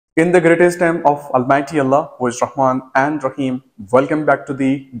In the greatest name of Almighty Allah, who is Rahman and Rahim, welcome back to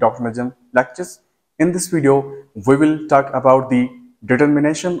the Dr. Najam lectures. In this video, we will talk about the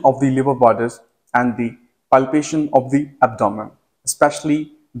determination of the liver borders and the palpation of the abdomen,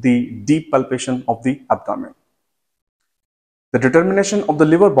 especially the deep palpation of the abdomen. The determination of the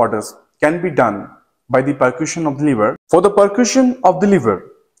liver borders can be done by the percussion of the liver. For the percussion of the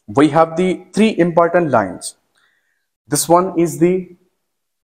liver, we have the three important lines. This one is the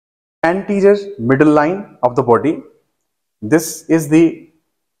anterior middle line of the body. This is the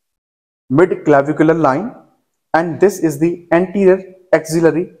mid clavicular line, and this is the anterior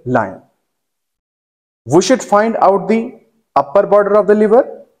axillary line. We should find out the upper border of the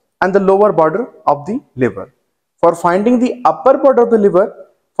liver and the lower border of the liver. For finding the upper border of the liver,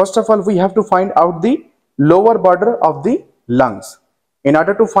 first of all we have to find out the lower border of the lungs. In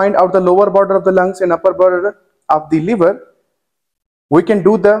order to find out the lower border of the lungs and upper border of the liver, we can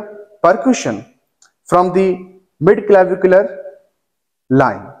do the percussion from the mid-clavicular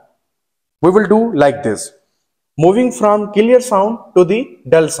line. We will do like this, moving from clear sound to the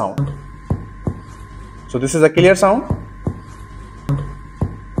dull sound. So this is a clear sound.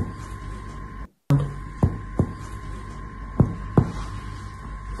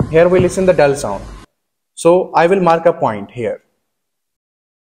 Here we listen the dull sound. So I will mark a point here.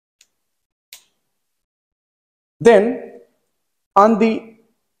 Then on the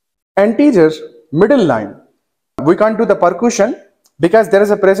anterior middle line, we can't do the percussion because there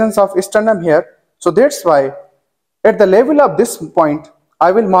is a presence of sternum here. So that's why at the level of this point,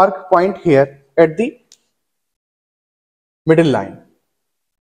 I will mark point here at the middle line.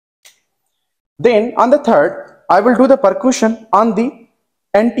 Then on the third, I will do the percussion on the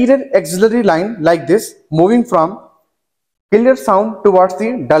anterior axillary line like this, moving from clear sound towards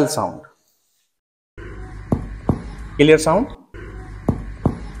the dull sound. Clear sound.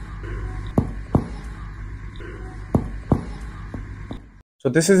 So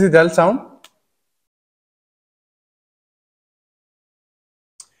this is the dull sound.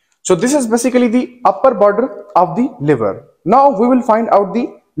 So this is basically the upper border of the liver. Now we will find out the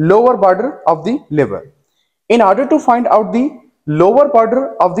lower border of the liver. In order to find out the lower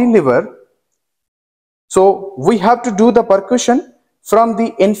border of the liver, so we have to do the percussion from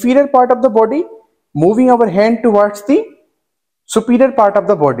the inferior part of the body, moving our hand towards the superior part of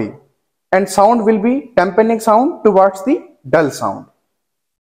the body, and sound will be tympanic sound towards the dull sound.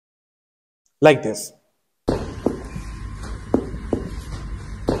 Like this.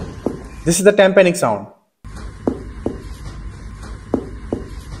 This is the tympanic sound.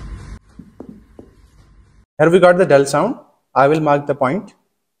 Here we got the dull sound. I will mark the point.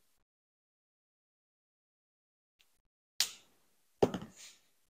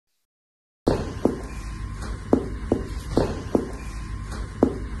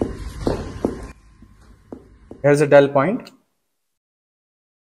 Here's a dull point.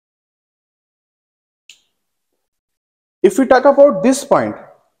 If we talk about this point,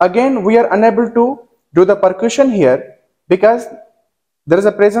 again we are unable to do the percussion here because there is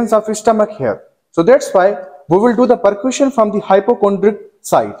a presence of stomach here. So that's why we will do the percussion from the hypochondric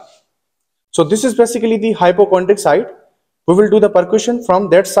side. So this is basically the hypochondric side. We will do the percussion from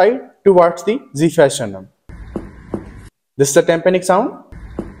that side towards the xiphiasternum. This is the tympanic sound.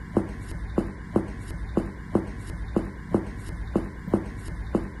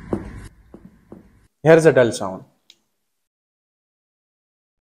 Here is a dull sound.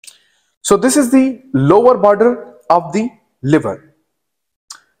 So this is the lower border of the liver.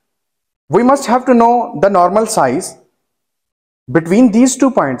 We must have to know the normal size between these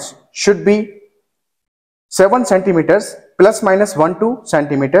 2 points should be 7 centimeters plus minus 1-2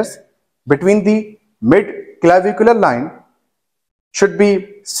 centimeters. Between the mid clavicular line should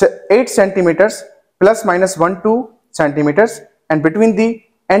be 8 centimeters plus minus 1-2 centimeters, and between the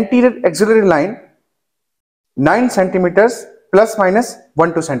anterior axillary line 9 centimeters plus minus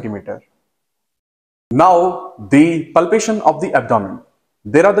 1-2 centimeter. Now the palpation of the abdomen.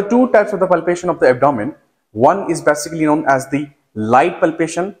 There are the two types of the palpation of the abdomen. One is basically known as the light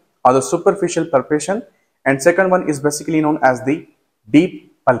palpation or the superficial palpation, and second one is basically known as the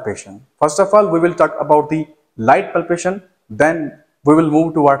deep palpation. First of all, we will talk about the light palpation, then we will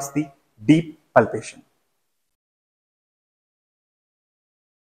move towards the deep palpation.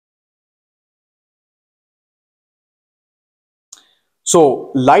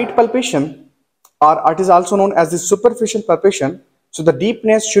 So light palpation, or it is also known as the superficial palpation. So the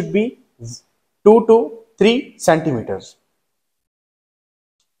deepness should be 2 to 3 centimeters.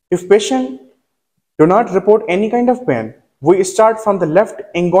 If patient do not report any kind of pain, we start from the left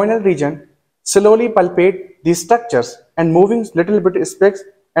inguinal region, slowly palpate these structures and moving little bit space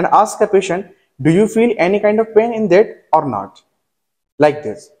and ask a patient, do you feel any kind of pain in that or not? Like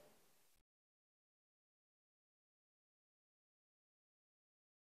this.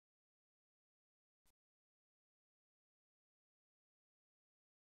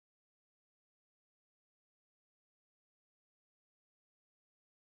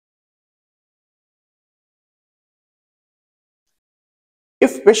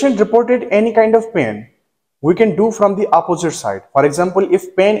 If patient reported any kind of pain, we can do from the opposite side. For example,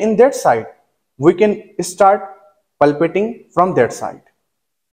 if pain in that side, we can start palpating from that side.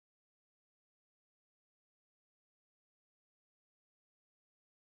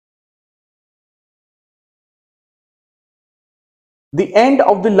 The end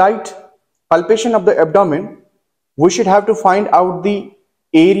of the light palpation of the abdomen, we should have to find out the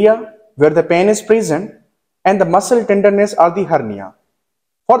area where the pain is present and the muscle tenderness or the hernia.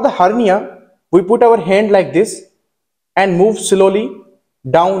 For the hernia, we put our hand like this and move slowly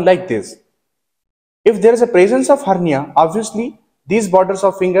down like this. If there is a presence of hernia, obviously these borders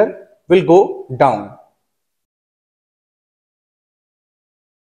of finger will go down.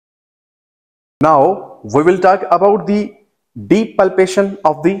 Now we will talk about the deep palpation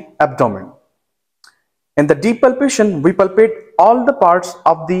of the abdomen. In the deep palpation, we palpate all the parts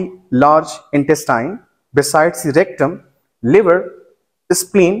of the large intestine besides the rectum, liver,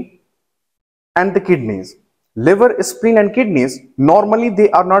 spleen and the kidneys. Liver, spleen and kidneys, normally they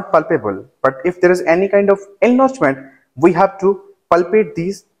are not palpable, but if there is any kind of enlargement, we have to palpate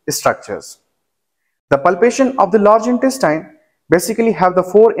these structures. The palpation of the large intestine basically have the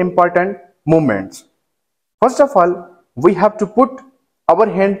four important movements. First of all, we have to put our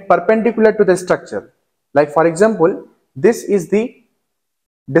hand perpendicular to the structure. Like for example, this is the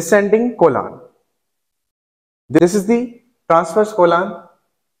descending colon. This is the transverse colon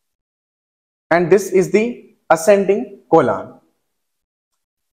and this is the ascending colon.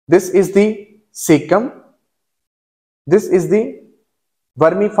 This is the cecum. This is the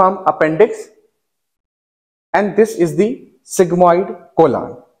vermiform appendix and this is the sigmoid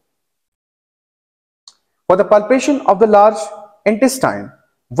colon. For the palpation of the large intestine,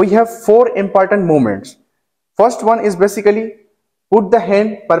 we have four important movements. First one is basically put the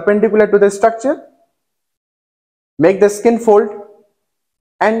hand perpendicular to the structure, make the skin fold,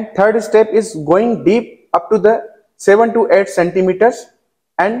 and third step is going deep up to the 7 to 8 centimeters,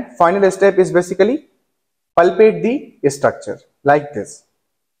 and final step is basically palpate the structure like this.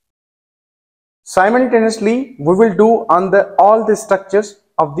 Simultaneously, we will do on all the structures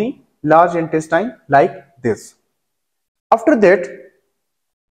of the large intestine like this. After that,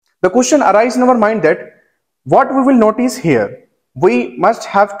 the question arises in our mind that what we will notice here. We must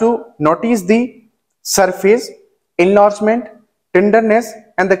have to notice the surface, enlargement, tenderness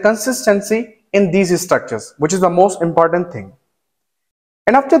and the consistency in these structures, which is the most important thing.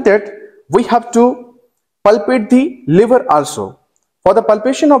 And after that, we have to palpate the liver also. For the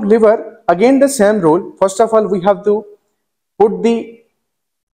palpation of liver, again the same rule. First of all, we have to put the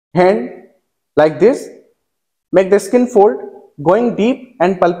hand like this, make the skin fold, going deep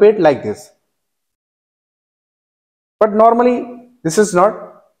and palpate like this. But normally this is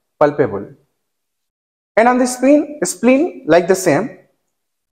not palpable. And on the spleen like the same.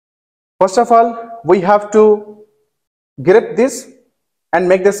 First of all, we have to grip this and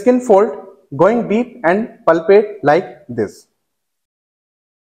make the skin fold, going deep and palpate like this.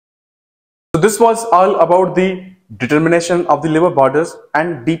 So this was all about the determination of the liver borders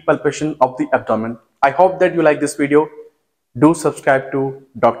and deep palpation of the abdomen. I hope that you like this video. Do subscribe to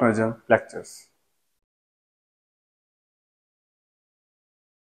Dr. Najam Lectures.